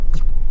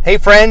Hey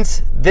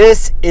friends,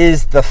 this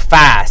is The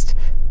Fast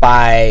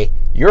by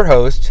your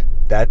host,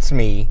 that's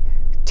me,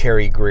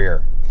 Terry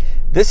Greer.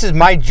 This is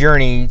my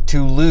journey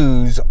to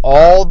lose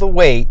all the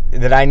weight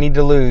that I need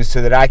to lose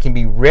so that I can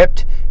be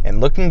ripped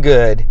and looking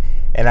good,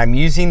 and I'm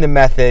using the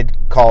method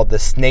called the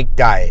snake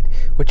diet,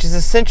 which is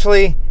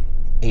essentially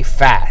a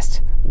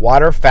fast,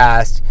 water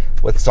fast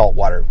with salt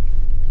water.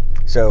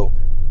 So,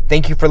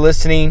 thank you for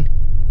listening.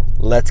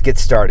 Let's get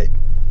started.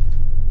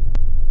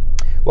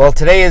 Well,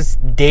 today is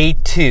day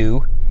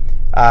 2.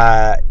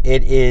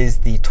 It is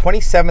the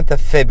 27th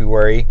of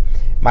February.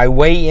 My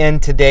weigh-in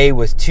today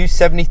was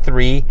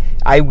 273.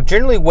 I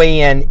generally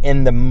weigh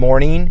in the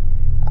morning,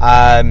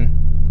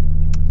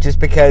 just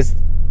because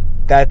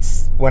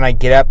that's when I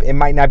get up. It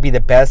might not be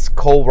the best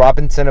Cole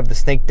Robinson of the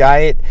snake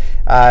diet.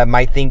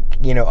 Might think,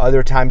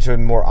 other times are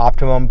more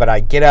optimum, but I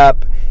get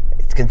up,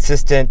 it's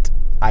consistent.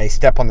 I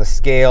step on the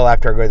scale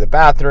after I go to the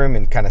bathroom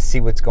and kind of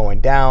see what's going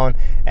down,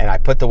 and I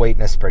put the weight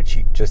in a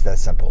spreadsheet, just that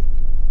simple,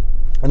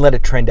 and let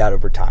it trend out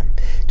over time.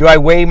 Do I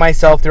weigh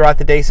myself throughout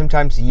the day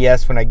sometimes?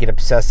 Yes, when I get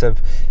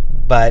obsessive,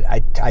 but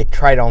I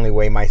try to only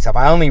weigh myself.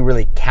 I only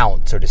really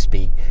count, so to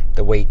speak,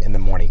 the weight in the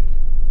morning.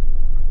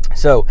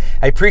 So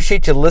I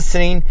appreciate you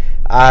listening,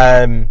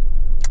 and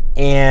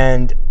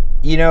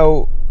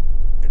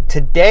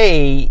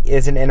today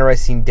is an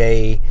interesting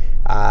day.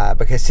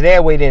 Because today I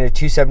weighed in at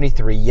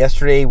 273.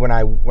 Yesterday when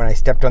I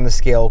stepped on the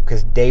scale,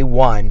 because day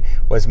 1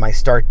 was my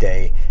start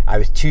day, I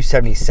was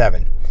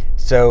 277.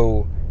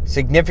 So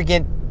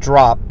significant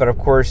drop, but of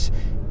course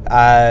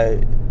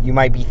you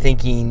might be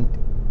thinking,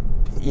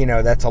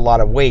 that's a lot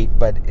of weight,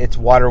 but it's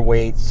water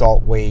weight,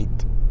 salt weight.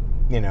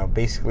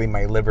 Basically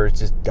my liver is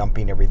just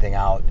dumping everything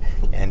out,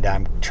 and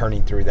I'm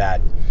churning through that.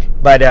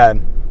 But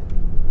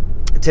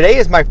today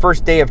is my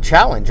first day of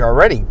challenge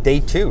already,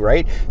 day 2,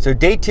 right? So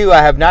day 2,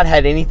 I have not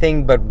had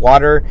anything but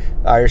water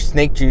or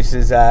snake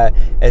juices,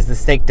 as the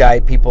snake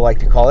diet people like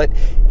to call it.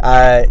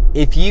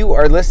 If you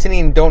are listening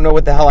and don't know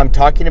what the hell I'm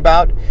talking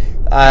about,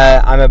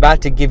 I'm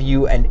about to give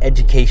you an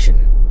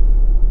education,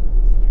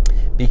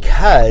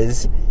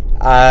 because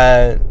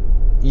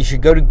you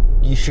should go to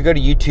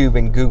YouTube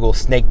and Google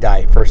snake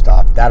diet first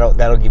off.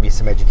 That'll give you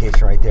some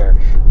education right there.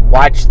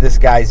 Watch this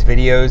guy's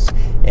videos,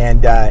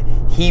 and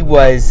he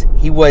was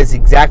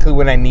exactly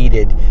what I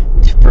needed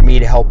for me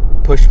to help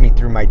push me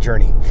through my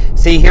journey.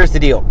 See, here's the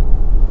deal.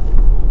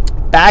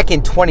 Back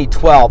in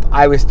 2012,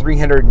 I was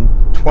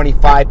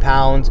 325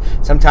 pounds.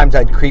 Sometimes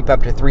I'd creep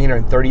up to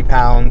 330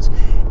 pounds.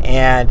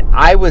 And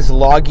I was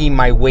logging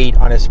my weight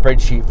on a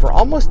spreadsheet for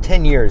almost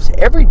 10 years.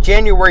 Every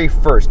January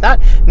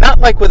 1st. Not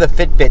like with a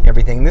Fitbit and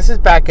everything. This is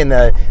back in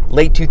the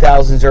late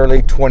 2000s,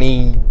 early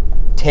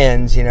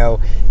 2010s,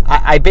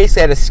 I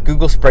basically had a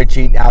Google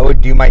spreadsheet. I would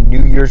do my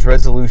New Year's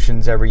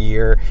resolutions every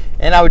year.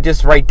 And I would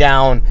just write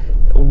down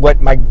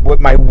what my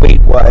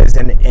weight was,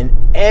 and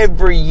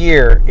every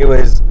year it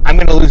was, I'm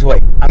going to lose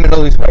weight.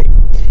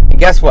 And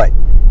guess what?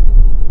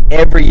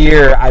 Every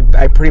year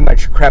I pretty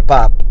much crept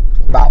up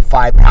about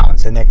 5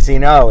 pounds. The next thing you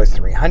know, I was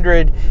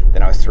 300,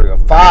 then I was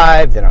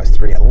 305, then I was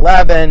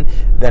 311,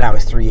 then I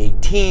was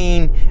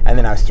 318, and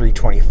then I was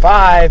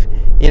 325,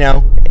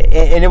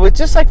 and it was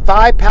just like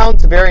 5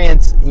 pounds of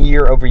variance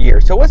year over year.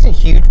 So it wasn't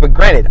huge, but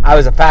granted, I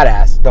was a fat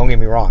ass, don't get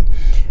me wrong.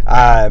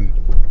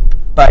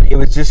 But it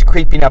was just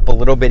creeping up a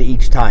little bit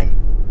each time.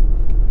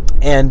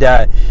 And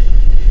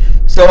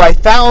so I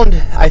found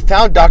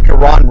Dr.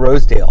 Ron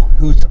Rosedale,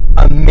 who's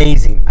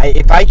amazing.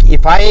 If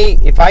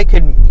I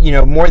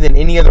could, more than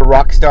any other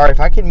rock star, if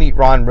I could meet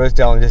Ron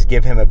Rosedale and just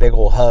give him a big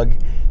old hug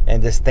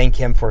and just thank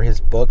him for his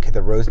book,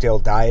 The Rosedale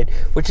Diet,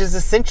 which is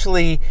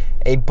essentially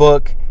a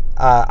book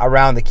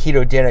around the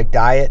ketogenic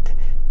diet,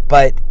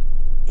 but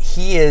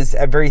he is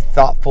a very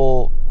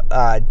thoughtful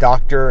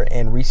doctor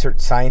and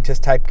research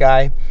scientist type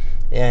guy.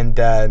 And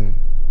I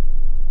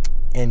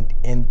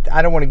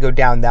don't want to go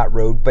down that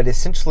road, but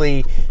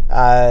essentially,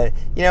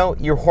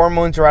 your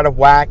hormones are out of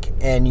whack,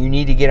 and you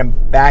need to get them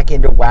back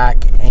into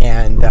whack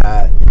and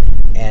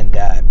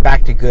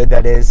back to good.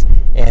 That is,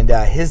 and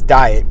his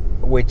diet,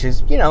 which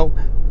is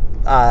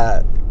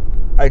a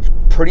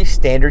pretty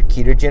standard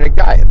ketogenic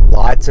diet,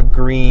 lots of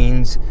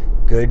greens,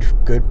 good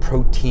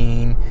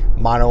protein,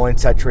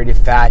 monounsaturated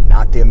fat,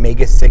 not the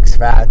omega-6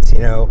 fats.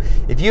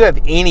 If you have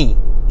any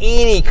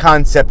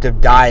concept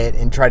of diet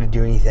and try to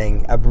do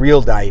anything of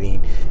real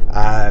dieting,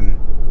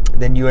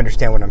 then you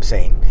understand what I'm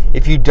saying.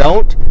 If you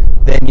don't,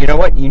 then you know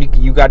what,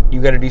 you got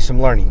to do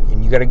some learning,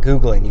 and you got to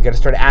Google it, and you got to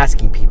start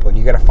asking people, and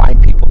you got to find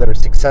people that are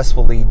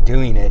successfully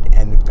doing it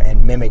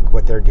and mimic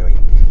what they're doing.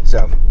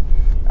 So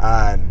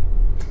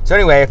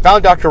anyway, I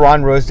found Dr.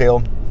 Ron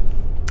Rosedale,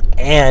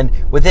 and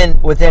within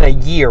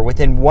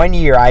 1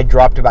 year, I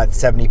dropped about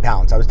 70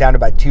 pounds. I was down to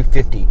about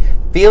 250,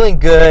 feeling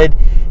good,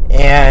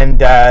 and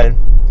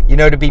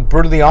to be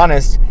brutally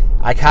honest,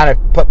 I kind of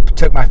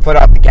took my foot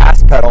off the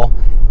gas pedal,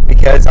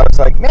 because I was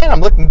like, man,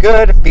 I'm looking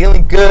good,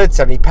 feeling good,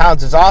 70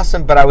 pounds is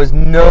awesome, but I was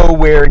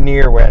nowhere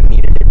near where I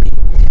needed to be.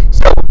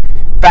 So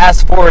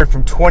fast forward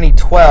from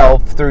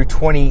 2012 through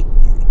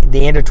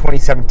the end of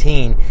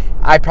 2017,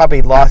 I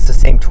probably lost the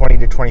same 20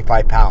 to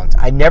 25 pounds.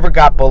 I never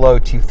got below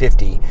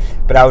 250,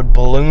 but I would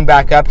balloon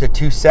back up to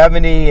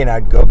 270 and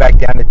I'd go back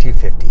down to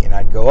 250, and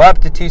I'd go up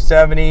to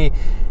 270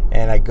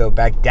 and I'd go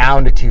back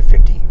down to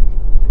 250.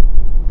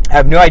 I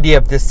have no idea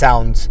if this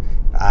sounds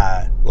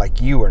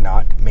like you or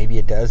not. Maybe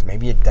it does,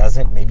 maybe it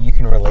doesn't, maybe you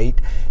can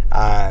relate.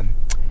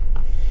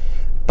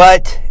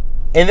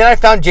 And then I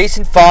found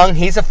Jason Fung.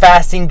 He's a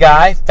fasting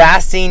guy.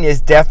 Fasting is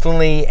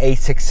definitely a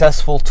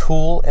successful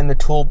tool in the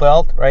tool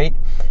belt, right?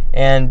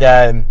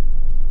 And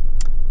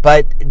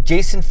but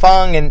Jason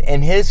Fung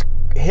and his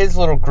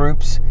little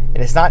groups, and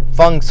it's not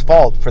Fung's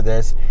fault for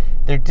this,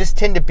 there just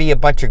tend to be a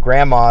bunch of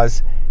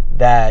grandmas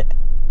that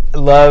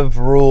love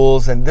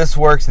rules, and this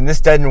works and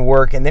this doesn't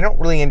work, and they don't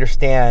really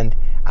understand.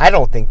 I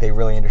don't think they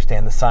really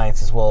understand the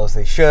science as well as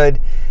they should,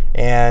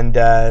 and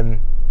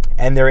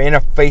they're in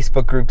a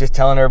Facebook group just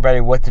telling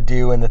everybody what to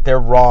do and that they're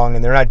wrong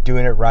and they're not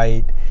doing it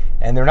right,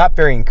 and they're not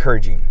very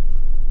encouraging.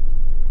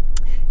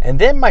 And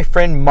then my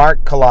friend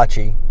Mark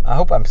Kalachi, I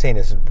hope I'm saying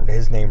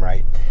his name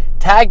right,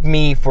 tagged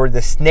me for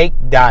the Snake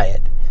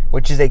Diet,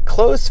 which is a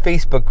closed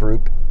Facebook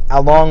group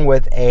along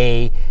with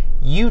a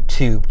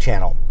YouTube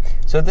channel.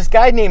 So this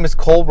guy's name is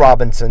Cole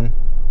Robinson,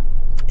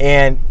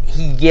 and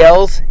he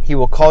yells, he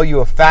will call you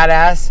a fat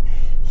ass,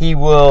 he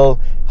will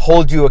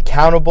hold you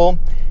accountable,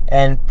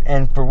 and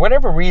for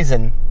whatever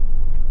reason,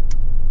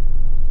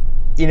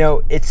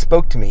 it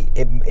spoke to me.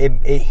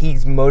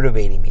 He's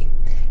motivating me.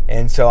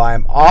 And so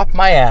I'm off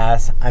my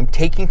ass, I'm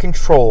taking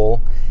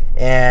control,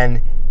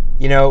 and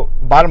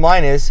bottom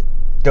line is,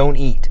 don't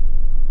eat.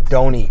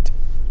 Don't eat.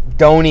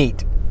 Don't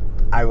eat.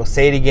 I will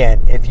say it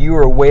again. If you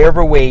are way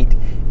overweight,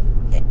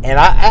 and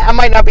I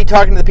might not be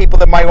talking to the people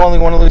that might only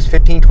want to lose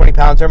 15, 20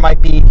 pounds. There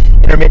might be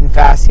intermittent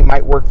fasting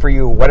might work for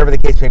you, whatever the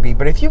case may be.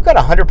 But if you've got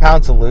 100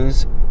 pounds to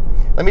lose,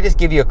 let me just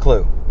give you a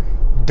clue.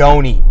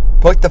 Don't eat.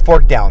 Put the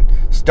fork down.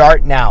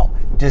 Start now.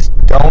 Just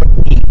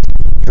don't eat.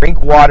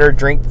 Drink water.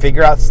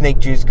 Figure out snake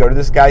juice. Go to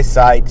this guy's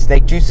site.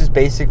 Snake juice is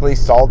basically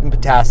salt and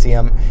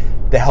potassium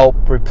to help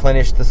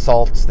replenish the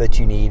salts that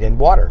you need in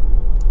water.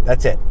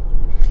 That's it.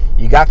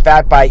 You got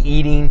fat by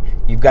eating.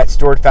 You've got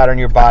stored fat on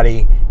your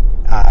body.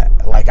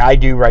 Like I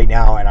do right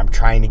now, and I'm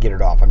trying to get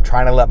it off. I'm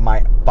trying to let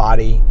my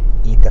body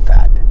eat the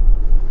fat.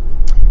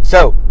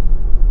 So,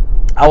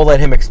 I will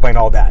let him explain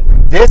all that.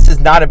 This is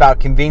not about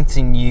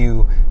convincing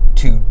you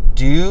to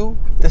do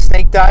the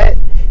snake diet.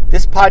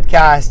 This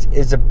podcast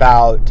is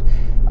about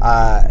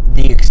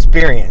the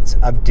experience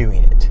of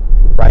doing it,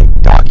 right?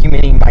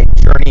 Documenting my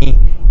journey,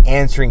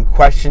 answering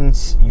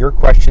questions, your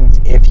questions,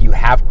 if you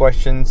have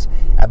questions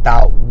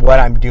about what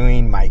I'm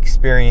doing, my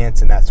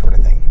experience, and that sort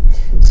of thing.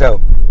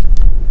 So,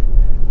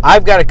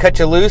 I've got to cut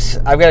you loose.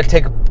 I've got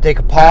to take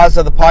a pause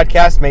of the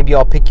podcast. Maybe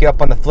I'll pick you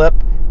up on the flip,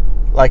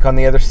 like on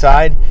the other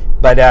side.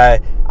 But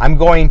I'm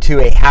going to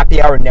a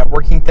happy hour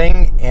networking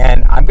thing,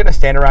 and I'm going to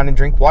stand around and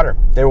drink water.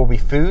 There will be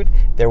food.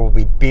 There will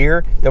be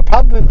beer. There'll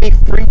probably be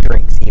free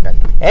drinks even,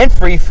 and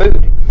free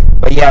food.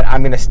 But yet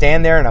I'm going to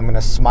stand there, and I'm going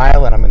to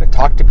smile, and I'm going to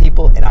talk to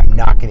people, and I'm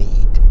not going to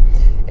eat.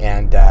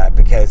 And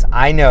because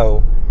I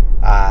know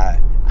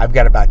I've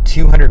got about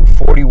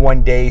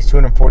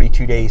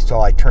 242 days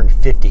till I turn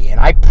 50. And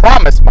I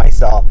promised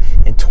myself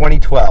in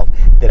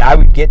 2012 that I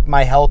would get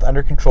my health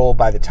under control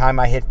by the time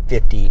I hit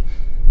 50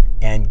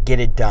 and get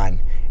it done.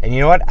 And you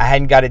know what? I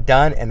hadn't got it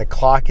done, and the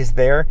clock is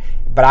there,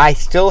 but I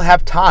still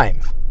have time.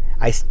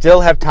 I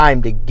still have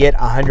time to get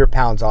 100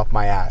 pounds off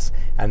my ass,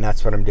 and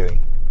that's what I'm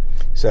doing.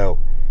 So,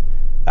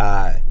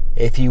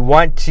 if you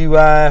want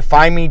to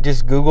find me,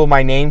 just Google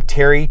my name,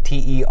 Terry,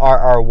 Terry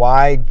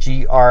Grier.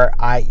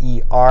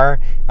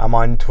 I'm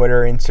on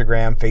Twitter,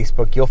 Instagram,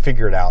 Facebook. You'll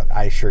figure it out,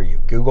 I assure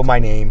you. Google my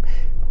name,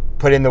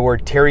 put in the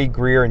word Terry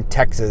Grier in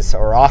Texas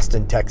or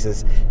Austin,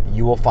 Texas.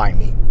 You will find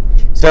me.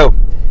 So,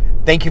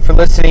 thank you for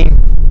listening.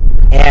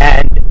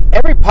 And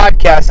every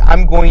podcast,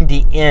 I'm going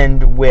to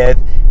end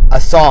with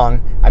a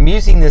song. I'm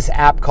using this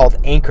app called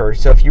Anchor.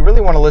 So if you really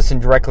want to listen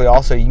directly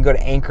also, you can go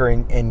to Anchor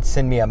and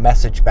send me a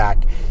message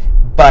back.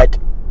 But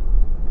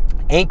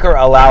Anchor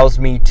allows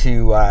me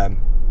to,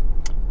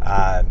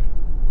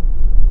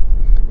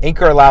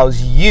 Anchor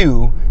allows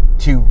you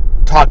to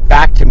talk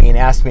back to me and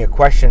ask me a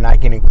question. I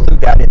can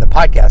include that in the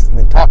podcast and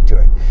then talk to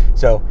it.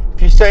 So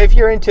if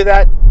you're into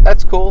that,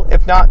 that's cool.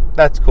 If not,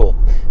 that's cool.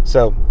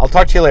 So I'll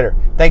talk to you later.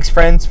 Thanks,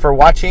 friends, for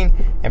watching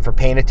and for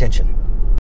paying attention.